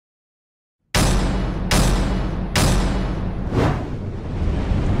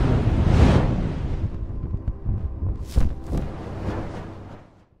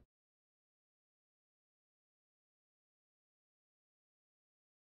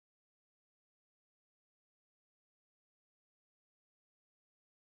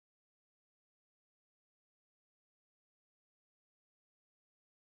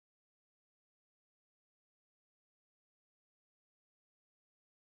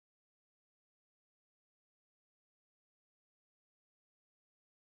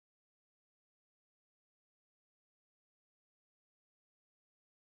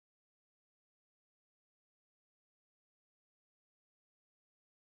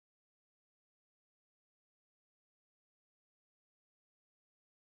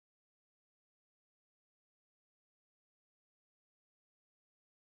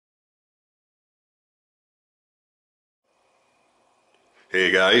Hey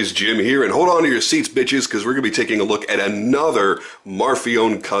guys, Jim here, and hold on to your seats, bitches, because we're going to be taking a look at another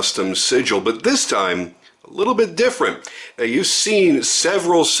Marfione Custom sigil, but this time a little bit different. Now, you've seen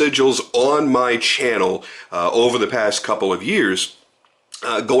several sigils on my channel over the past couple of years,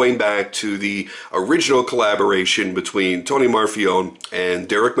 going back to the original collaboration between Tony Marfione and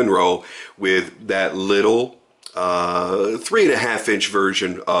Deryk Munroe with that little 3.5-inch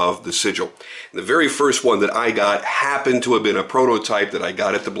version of the sigil. The very first one that I got happened to have been a prototype that I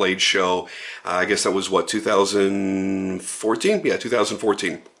got at the Blade Show. I guess that was, what, 2014? Yeah,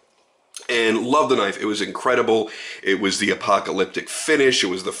 2014. And loved the knife. It was incredible. It was the apocalyptic finish. It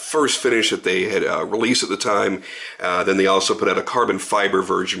was the first finish that they had released at the time. Then they also put out a carbon fiber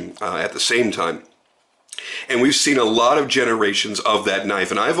version at the same time. And we've seen a lot of generations of that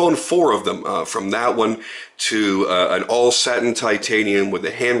knife, and I've owned 4 of them, from that one to an all-satin titanium with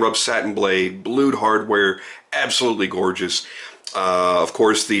a hand-rubbed satin blade, blued hardware, absolutely gorgeous. Of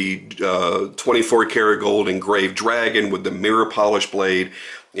course, the 24-karat gold engraved dragon with the mirror polish blade.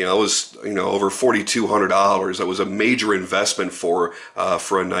 You know, it was, over $4,200. That was a major investment for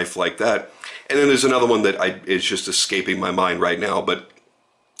a knife like that. And then there's another one that is just escaping my mind right now, but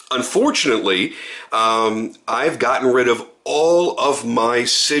unfortunately, I've gotten rid of all of my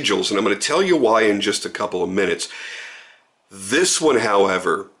sigils, and I'm going to tell you why in just a couple of minutes. This one,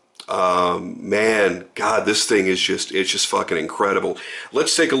 however, man, God, this thing is it's just fucking incredible.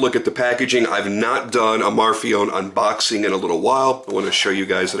 Let's take a look at the packaging. I've not done a Marfione unboxing in a little while. I want to show you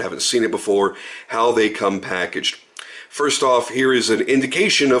guys that haven't seen it before how they come packaged. First off, here is an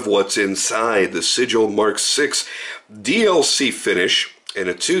indication of what's inside. The Sigil Mk6 DLC finish in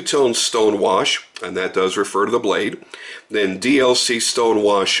a 2-tone stone wash, and that does refer to the blade. Then DLC stone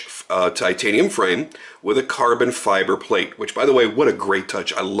wash titanium frame with a carbon fiber plate, which, by the way, what a great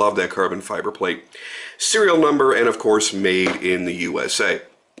touch. I love that carbon fiber plate. Serial number, and of course, made in the USA.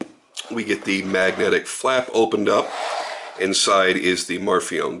 We get the magnetic flap opened up. Inside is the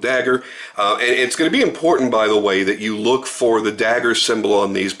Marfione dagger. And it's going to be important, by the way, that you look for the dagger symbol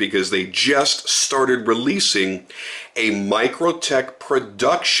on these, because they just started releasing a Microtech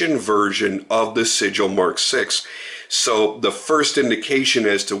production version of the Sigil Mk6. So the first indication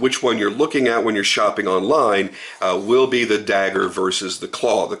as to which one you're looking at when you're shopping online will be the dagger versus the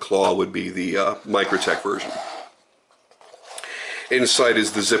claw. The claw would be the Microtech version. Inside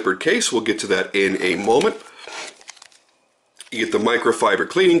is the zippered case. We'll get to that in a moment. You get the microfiber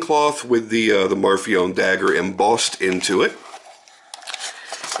cleaning cloth with the Marfione dagger embossed into it.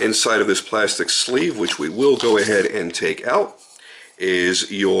 Inside of this plastic sleeve, which we will go ahead and take out,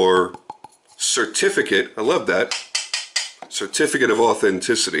 is your certificate. I love that. Certificate of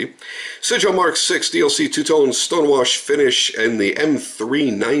authenticity. Sigil Mk6 DLC 2-tone stonewash finish and the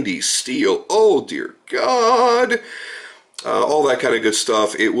M390 steel. Oh dear God! All that kind of good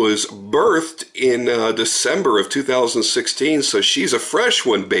stuff. It was birthed in December of 2016, so she's a fresh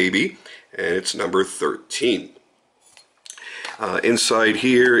one, baby, and it's number 13. Inside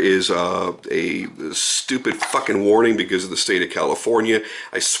here is a stupid fucking warning because of the state of California.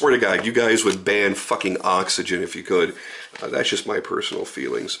 I swear to God, you guys would ban fucking oxygen if you could. That's just my personal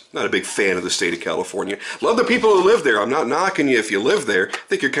feelings. Not a big fan of the state of California. Love the people who live there. I'm not knocking you if you live there. I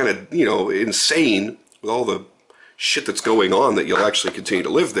think you're kind of, insane with all the shit that's going on that you'll actually continue to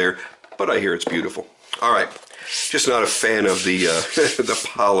live there, but I hear it's beautiful. All right, just not a fan of the the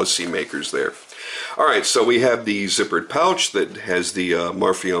policymakers there. All right, so we have the zippered pouch that has the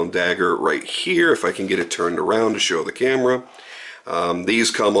Marfione dagger right here, if I can get it turned around to show the camera. These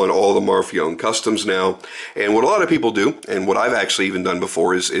come on all the Marfione Customs now, and what a lot of people do, and what I've actually even done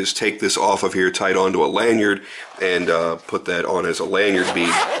before, is take this off of here, tie it onto a lanyard, and put that on as a lanyard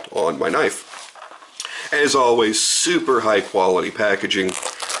bead on my knife. As always, super high quality packaging.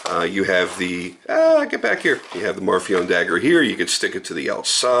 You have the, get back here. You have the Marfione dagger here. You can stick it to the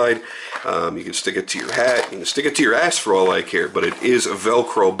outside. You can stick it to your hat. You can stick it to your ass for all I care, but it is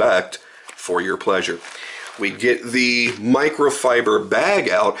Velcro backed for your pleasure. We get the microfiber bag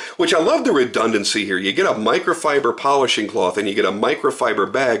out, which I love the redundancy here. You get a microfiber polishing cloth and you get a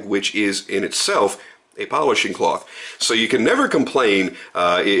microfiber bag, which is in itself a polishing cloth. So you can never complain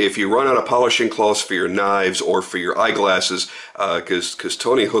if you run out of polishing cloths for your knives or for your eyeglasses, because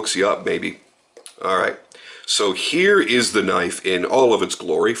Tony hooks you up, baby. All right, so here is the knife in all of its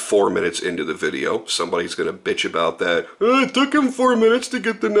glory, 4 minutes into the video. Somebody's going to bitch about that. Oh, it took him 4 minutes to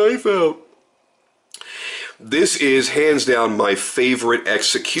get the knife out. This is hands down my favorite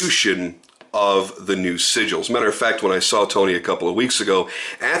execution of the new sigils. Matter of fact, when I saw Tony a couple of weeks ago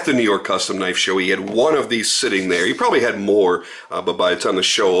at the New York Custom Knife Show, he had one of these sitting there. He probably had more, but by the time the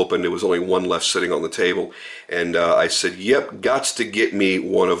show opened, there was only one left sitting on the table. And I said, yep, gots to get me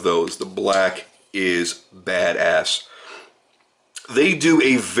one of those. The black is badass. They do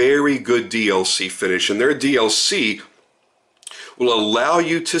a very good DLC finish, and their DLC will allow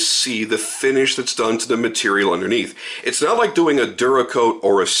you to see the finish that's done to the material underneath. It's not like doing a Duracoat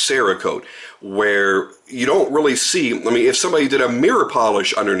or a Cerakote, where you don't really see, I mean, if somebody did a mirror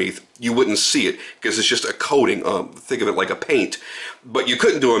polish underneath, you wouldn't see it, because it's just a coating. Think of it like a paint. But you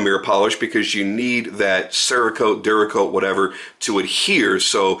couldn't do a mirror polish because you need that Cerakote, Duracoat, whatever, to adhere,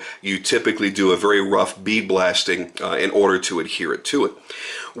 so you typically do a very rough bead blasting in order to adhere it to it.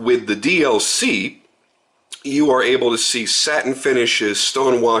 With the DLC, you are able to see satin finishes,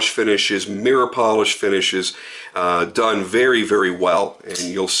 stone wash finishes, mirror polish finishes done very, very well. And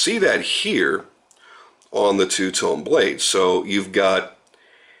you'll see that here on the two-tone blade. So you've got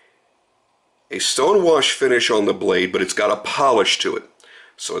a stone wash finish on the blade, but it's got a polish to it.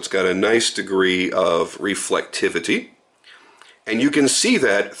 So it's got a nice degree of reflectivity. And you can see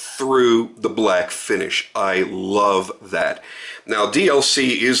that through the black finish. I love that. Now,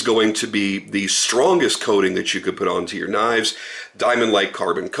 DLC is going to be the strongest coating that you could put onto your knives. Diamond-like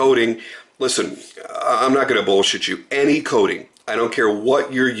carbon coating. Listen, I'm not going to bullshit you. Any coating, I don't care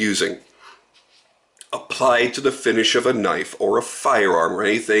what you're using, applied to the finish of a knife or a firearm or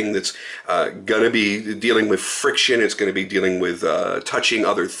anything that's going to be dealing with friction, it's going to be dealing with touching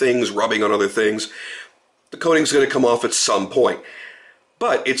other things, rubbing on other things, the coating's going to come off at some point.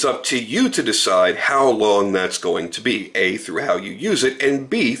 But it's up to you to decide how long that's going to be. A, through how you use it, and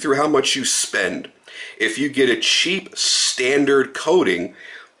B, through how much you spend. If you get a cheap, standard coating,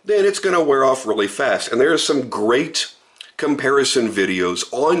 then it's going to wear off really fast. And there are some great comparison videos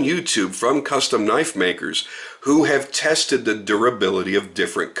on YouTube from custom knife makers who have tested the durability of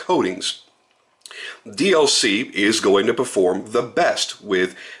different coatings. DLC is going to perform the best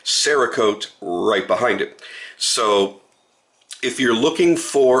with Cerakote right behind it. So if you're looking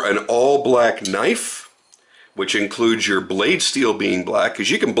for an all-black knife, which includes your blade steel being black,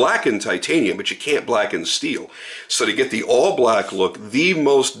 because you can blacken titanium, but you can't blacken steel. So to get the all-black look, the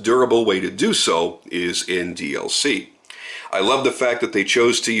most durable way to do so is in DLC. I love the fact that they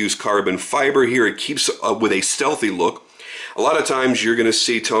chose to use carbon fiber here. It keeps with a stealthy look. A lot of times you're going to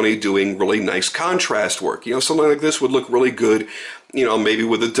see Tony doing really nice contrast work. You know, something like this would look really good, you know, maybe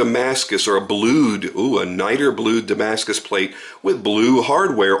with a Damascus or a blued, a niter blued Damascus plate with blue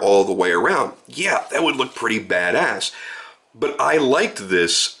hardware all the way around. Yeah, that would look pretty badass. But I liked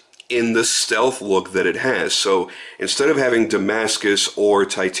this in the stealth look that it has. So instead of having Damascus or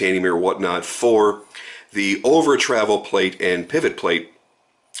titanium or whatnot for the over travel plate and pivot plate,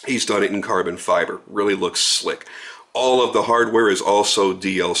 he's done it in carbon fiber. Really looks slick. All of the hardware is also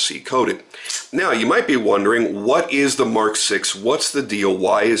DLC coated. Now, you might be wondering, what is the Mark 6? What's the deal?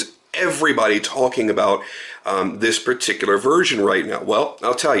 Why is everybody talking about this particular version right now? Well,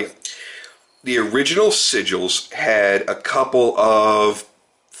 I'll tell you. The original sigils had a couple of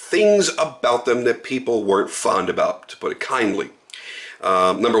things about them that people weren't fond about, to put it kindly.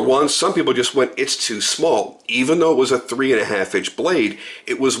 Number one, some people just went, it's too small. Even though it was a 3.5-inch blade,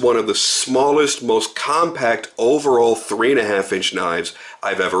 it was one of the smallest, most compact overall 3.5-inch knives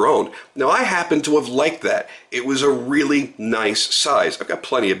I've ever owned. Now, I happen to have liked that. It was a really nice size. I've got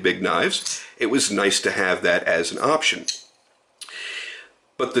plenty of big knives. It was nice to have that as an option.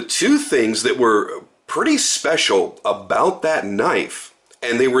 But the two things that were pretty special about that knife,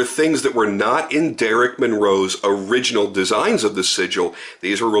 and they were things that were not in Deryk Munroe's original designs of the sigil,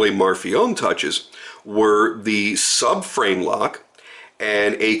 these were really Marfione touches, were the subframe lock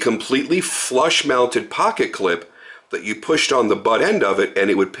and a completely flush-mounted pocket clip that you pushed on the butt end of it,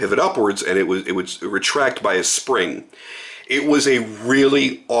 and it would pivot upwards, and it would retract by a spring. It was a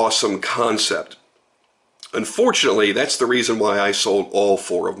really awesome concept. Unfortunately, that's the reason why I sold all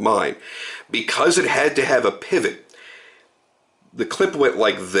 4 of mine. Because it had to have a pivot, the clip went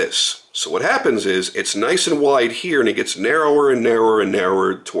like this. So what happens is, it's nice and wide here, and it gets narrower and narrower and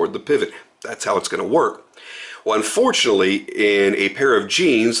narrower toward the pivot. That's how it's going to work. Well, unfortunately, in a pair of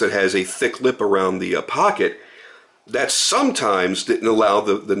jeans that has a thick lip around the pocket, that sometimes didn't allow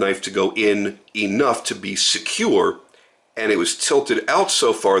the knife to go in enough to be secure, and it was tilted out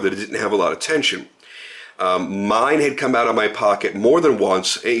so far that it didn't have a lot of tension. Mine had come out of my pocket more than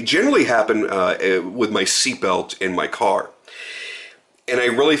once. It generally happened with my seatbelt in my car. And I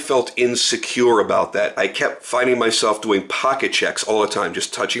really felt insecure about that. I kept finding myself doing pocket checks all the time,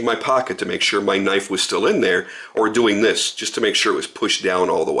 just touching my pocket to make sure my knife was still in there, or doing this just to make sure it was pushed down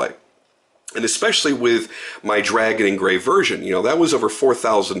all the way. And especially with my Dragon Engraved version, you know, that was over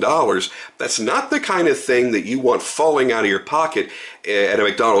 $4,000. That's not the kind of thing that you want falling out of your pocket at a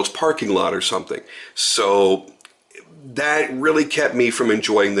McDonald's parking lot or something. So that really kept me from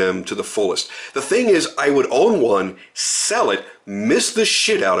enjoying them to the fullest. The thing is, I would own one, sell it, miss the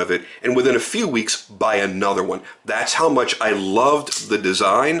shit out of it, and within a few weeks buy another one. That's how much I loved the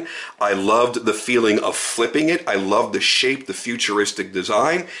design. I loved the feeling of flipping it. I loved the shape, the futuristic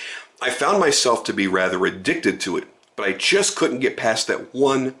design. I found myself to be rather addicted to it, but I just couldn't get past that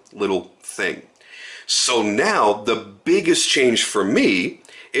one little thing. So now the biggest change for me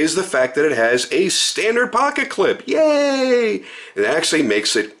is the fact that it has a standard pocket clip. Yay! It actually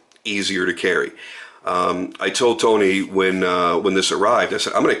makes it easier to carry. I told Tony when this arrived, I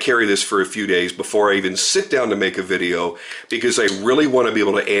said, I'm going to carry this for a few days before I even sit down to make a video, because I really want to be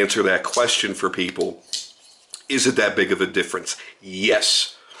able to answer that question for people. Is it that big of a difference?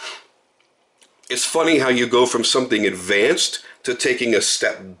 Yes. It's funny how you go from something advanced to taking a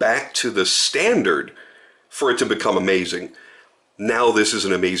step back to the standard for it to become amazing. Now this is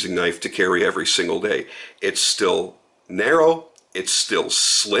an amazing knife to carry every single day. It's still narrow, it's still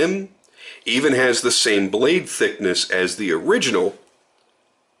slim, even has the same blade thickness as the original,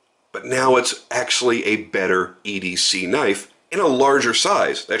 but now it's actually a better EDC knife in a larger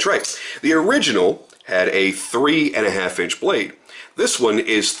size. That's right. The original had a 3.5-inch blade. This one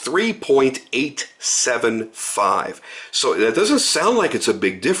is 3.875. So that doesn't sound like it's a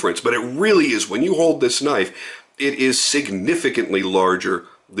big difference, but it really is. When you hold this knife, it is significantly larger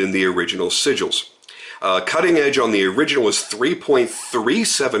than the original sigils. Cutting edge on the original was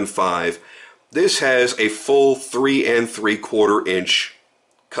 3.375. This has a full 3.75-inch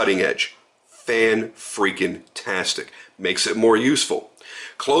cutting edge. Fan-freaking-tastic. Makes it more useful.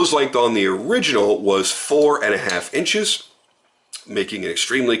 Close length on the original was 4.5 inches. Making it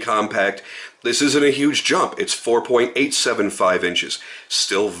extremely compact. This isn't a huge jump. It's 4.875 inches.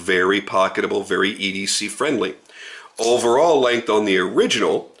 Still very pocketable, very EDC friendly. Overall length on the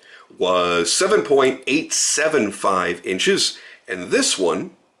original was 7.875 inches, and this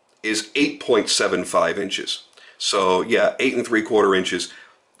one is 8.75 inches. So yeah, 8 3/4 inches.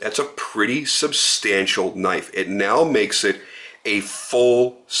 That's a pretty substantial knife. It now makes it a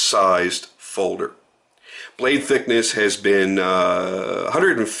full-sized folder. Blade thickness has been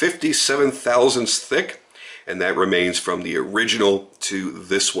 157 thousandths thick, and that remains from the original to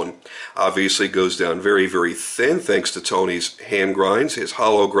this one. Obviously goes down very, very thin thanks to Tony's hand grinds, his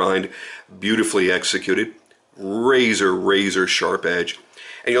hollow grind, beautifully executed, razor sharp edge.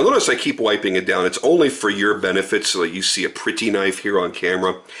 And you'll notice I keep wiping it down. It's only for your benefit so that you see a pretty knife here on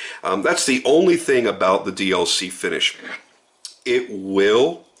camera. That's the only thing about the DLC finish. It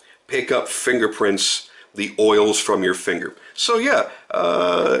will pick up fingerprints, the oils from your finger. So yeah,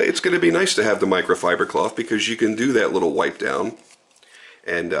 it's going to be nice to have the microfiber cloth, because you can do that little wipe down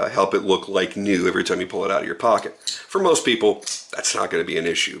and help it look like new every time you pull it out of your pocket. For most people, that's not going to be an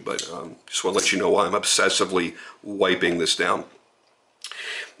issue, but just want to let you know why I'm obsessively wiping this down.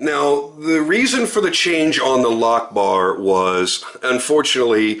 Now, the reason for the change on the lock bar was,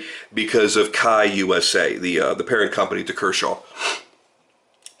 unfortunately, because of Kai USA, the parent company to Kershaw.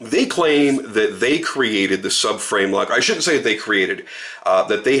 They claim that they created the subframe lock. I shouldn't say that they created,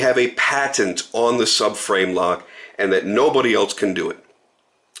 that they have a patent on the subframe lock and that nobody else can do it.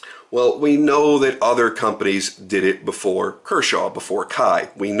 Well, we know that other companies did it before Kershaw, before Kai.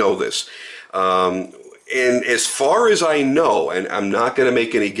 We know this. And as far as I know, and I'm not going to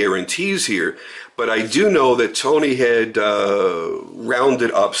make any guarantees here, but I do know that Tony had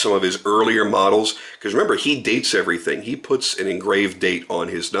rounded up some of his earlier models, because remember, he dates everything. He puts an engraved date on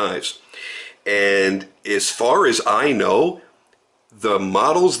his knives. And as far as I know, the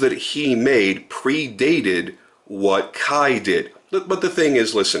models that he made predated what Kai did. But the thing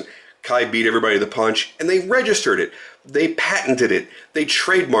is, listen, Kai beat everybody to the punch, and they registered it. They patented it. They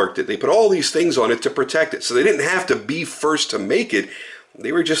trademarked it. They put all these things on it to protect it. So they didn't have to be first to make it.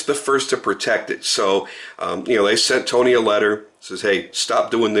 They were just the first to protect it. So, you know, they sent Tony a letter. Says, hey, stop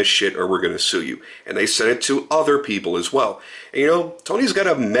doing this shit or we're going to sue you. And they sent it to other people as well. And, you know, Tony's got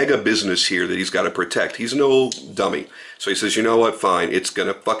a mega business here that he's got to protect. He's no dummy. So he says, you know what, fine, it's going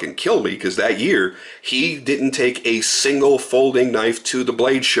to fucking kill me, because that year he didn't take a single folding knife to the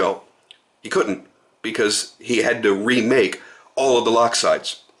blade show. He couldn't, because he had to remake all of the lock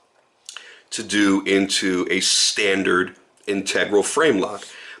sides to do into a standard integral frame lock.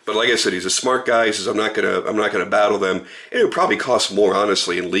 But like I said, he's a smart guy. He says, I'm not gonna battle them. And it would probably cost more,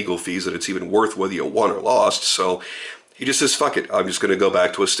 honestly, in legal fees than it's even worth whether you won or lost. So He just says, fuck it, I'm just going to go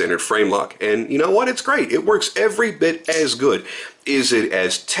back to a standard frame lock. And you know what? It's great. It works every bit as good. Is it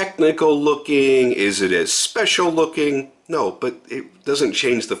as technical looking? Is it as special looking? No, but it doesn't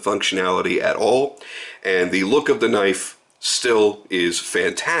change the functionality at all. And the look of the knife still is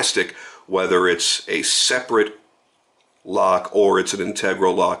fantastic, whether it's a separate lock or it's an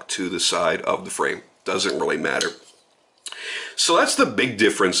integral lock to the side of the frame. Doesn't really matter. So that's the big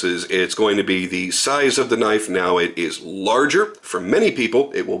differences. It's going to be the size of the knife. Now it is larger. For many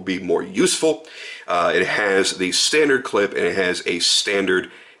people, it will be more useful. It has the standard clip and it has a standard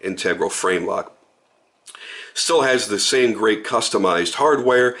integral frame lock. Still has the same great customized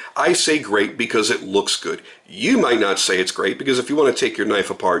hardware. I say great because it looks good. You might not say it's great because if you want to take your knife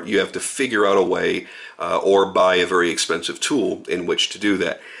apart, you have to figure out a way or buy a very expensive tool in which to do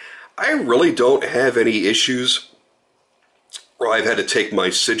that. I really don't have any issues where I've had to take my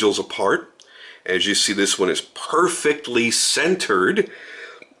sigils apart. As you see, this one is perfectly centered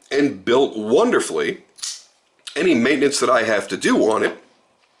and built wonderfully. Any maintenance that I have to do on it,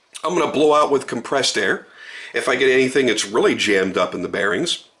 I'm going to blow out with compressed air. If I get anything that's really jammed up in the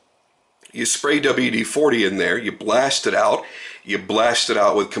bearings, you spray WD-40 in there, you blast it out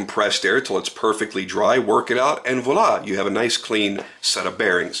with compressed air till it's perfectly dry, work it out, and voila, you have a nice clean set of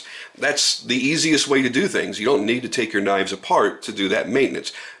bearings. That's the easiest way to do things. You don't need to take your knives apart to do that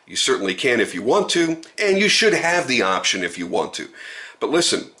maintenance. You certainly can if you want to, and you should have the option if you want to. But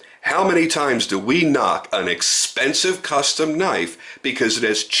listen, how many times do we knock an expensive custom knife because it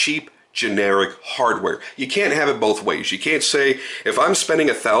has cheap generic hardware? You can't have it both ways. You can't say, if I'm spending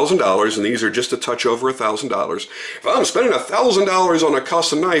 $1,000, and these are just a touch over $1,000, if I'm spending $1,000 on a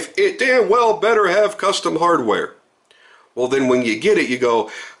custom knife, it damn well better have custom hardware. Well, then when you get it, you go,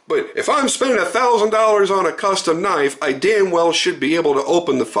 but if I'm spending $1,000 on a custom knife, I damn well should be able to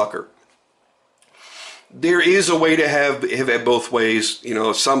open the fucker. There is a way to have it both ways. You know,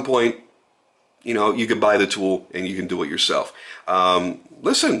 at some point, you know, you can buy the tool and you can do it yourself.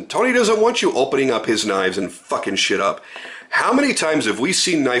 Listen, Tony doesn't want you opening up his knives and fucking shit up. How many times have we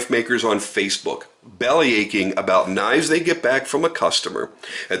seen knife makers on Facebook belly aching about knives they get back from a customer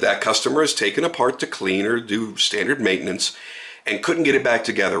that customer has taken apart to clean or do standard maintenance and couldn't get it back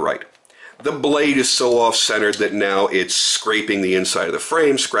together right? The blade is so off-centered that now it's scraping the inside of the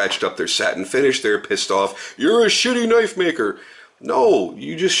frame, scratched up their satin finish, they're pissed off. You're a shitty knife maker. No,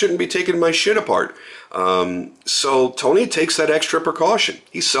 you just shouldn't be taking my shit apart. So Tony takes that extra precaution.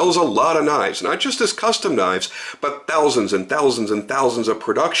 He sells a lot of knives, not just as custom knives, but thousands and thousands and thousands of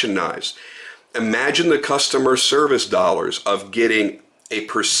production knives. Imagine the customer service dollars of getting a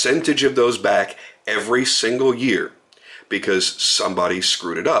percentage of those back every single year because somebody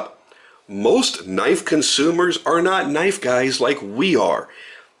screwed it up. Most knife consumers are not knife guys like we are,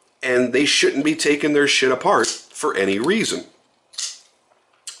 and they shouldn't be taking their shit apart for any reason.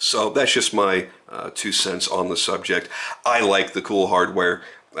 So that's just my 2 cents on the subject. I like the cool hardware.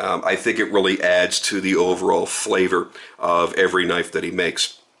 I think it really adds to the overall flavor of every knife that he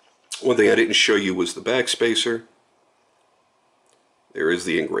makes. One thing I didn't show you was the backspacer. There is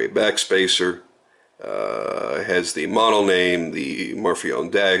the engraved backspacer. It has the model name, the Marfione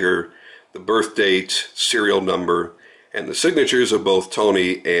dagger, the birth date, serial number, and the signatures of both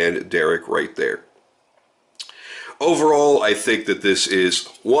Tony and Deryk right there. Overall, I think that this is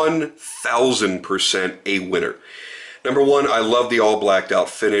 1,000% a winner. Number one, I love the all blacked out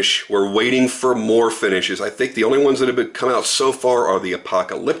finish. We're waiting for more finishes. I think the only ones that have come out so far are the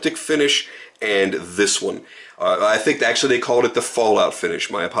apocalyptic finish and this one. I think actually they called it the Fallout finish,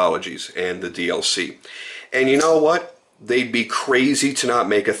 my apologies, and the DLC. And you know what? They'd be crazy to not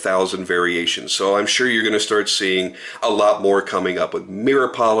make 1,000 variations. So I'm sure you're going to start seeing a lot more coming up with mirror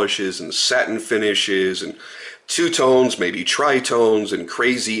polishes and satin finishes and two-tones, maybe tritones, and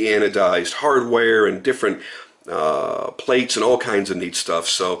crazy anodized hardware and different plates and all kinds of neat stuff.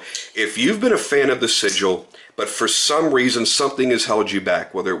 So if you've been a fan of the Sigil, but for some reason something has held you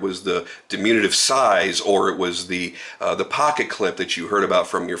back, whether it was the diminutive size or it was the pocket clip that you heard about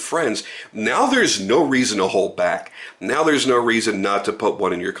from your friends, now there's no reason to hold back. Now there's no reason not to put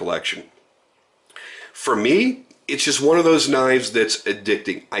one in your collection. For me, it's just one of those knives that's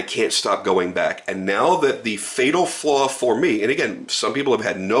addicting. I can't stop going back. And now that the fatal flaw for me, and again, some people have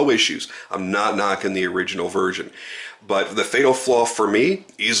had no issues. I'm not knocking the original version. But the fatal flaw for me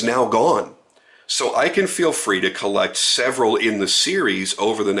is now gone. So I can feel free to collect several in the series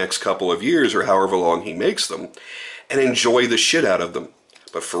over the next couple of years or however long he makes them and enjoy the shit out of them.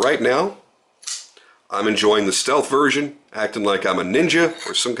 But for right now, I'm enjoying the stealth version, acting like I'm a ninja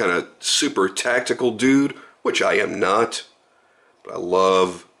or some kind of super tactical dude, which I am not, but I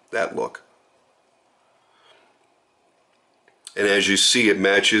love that look. And as you see, it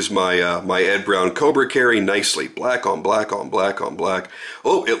matches my my Ed Brown Cobra carry nicely. Black on black on black on black.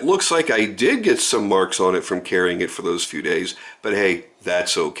 Oh, it looks like I did get some marks on it from carrying it for those few days. But hey,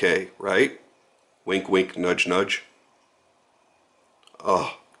 that's okay, right? Wink, wink, nudge, nudge.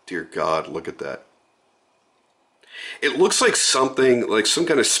 Oh, dear God, look at that. It looks like something, like some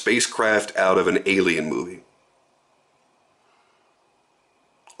kind of spacecraft out of an alien movie.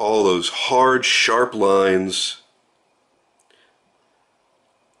 All those hard, sharp lines,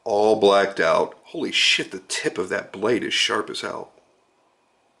 all blacked out. Holy shit, the tip of that blade is sharp as hell.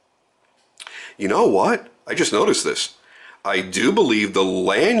 You know what? I just noticed this. I do believe the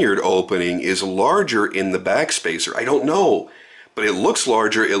lanyard opening is larger in the back spacer. I don't know, but it looks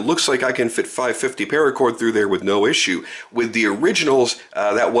larger. It looks like I can fit 550 paracord through there with no issue. With the originals,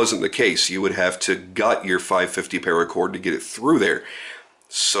 that wasn't the case. You would have to gut your 550 paracord to get it through there.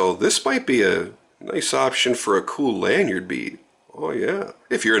 So this might be a nice option for a cool lanyard bead. Oh yeah,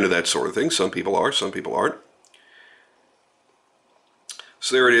 if you're into that sort of thing. Some people are, some people aren't.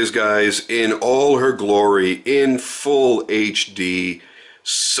 So there it is, guys, in all her glory, in full HD.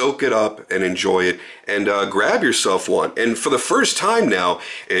 Soak it up and enjoy it, and grab yourself one. And for the first time now,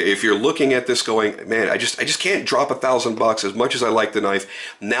 if you're looking at this going, man, I just can't drop $1,000 as much as I like the knife.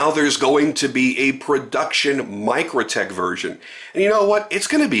 Now there's going to be a production Microtech version, and you know what? It's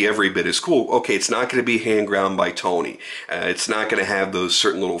going to be every bit as cool. Okay, it's not going to be hand ground by Tony. It's not going to have those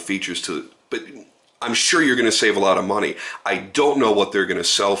certain little features to it, but I'm sure you're going to save a lot of money. I don't know what they're going to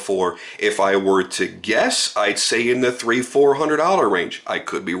sell for. If I were to guess, I'd say in the $300–400 range. I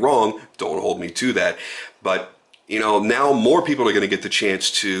could be wrong. Don't hold me to that. But, you know, now more people are going to get the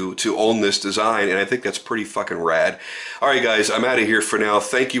chance to own this design, and I think that's pretty fucking rad. All right, guys, I'm out of here for now.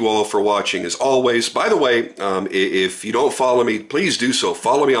 Thank you all for watching, as always. By the way, if you don't follow me, please do so.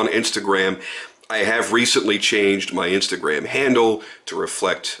 Follow me on Instagram. I have recently changed my Instagram handle to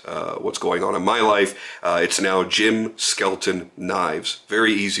reflect what's going on in my life. It's now Jim Skelton Knives.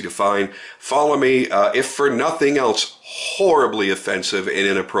 Very easy to find. Follow me, if for nothing else, horribly offensive and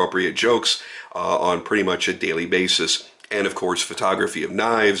inappropriate jokes on pretty much a daily basis. And of course, photography of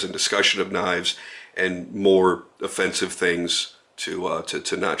knives and discussion of knives and more offensive things to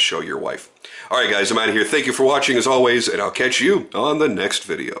not show your wife. All right, guys, I'm out of here. Thank you for watching, as always, and I'll catch you on the next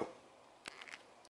video.